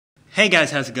Hey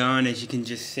guys, how's it going? As you can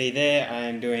just see there, I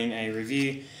am doing a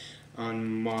review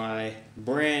on my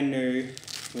brand new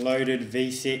loaded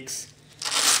V6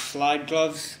 slide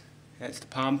gloves. That's the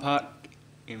palm part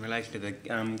in relation to the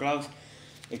gloves.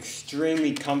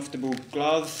 Extremely comfortable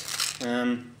gloves.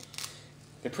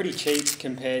 They're pretty cheap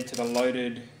compared to the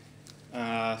loaded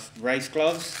race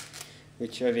gloves,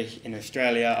 which over in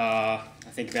Australia are I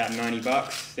think about 90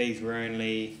 bucks. These were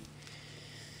only,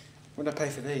 what did I pay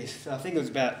for these? I think it was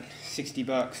about 60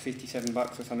 bucks, 57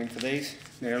 bucks or something for these.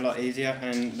 They're a lot easier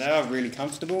and they are really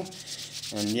comfortable.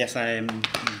 And yes, I am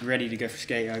ready to go for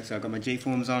skate, so I've got my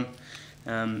G-forms on.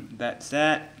 That's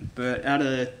that. But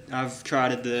I've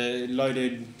tried the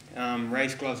loaded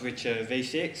race gloves, which are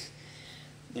V6,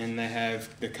 and they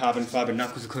have the carbon fibre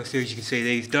knuckles. Of course, as you can see,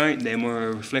 these don't. They're more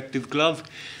a reflective glove.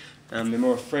 They're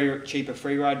more a cheaper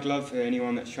free ride glove for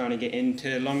anyone that's trying to get into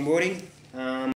longboarding.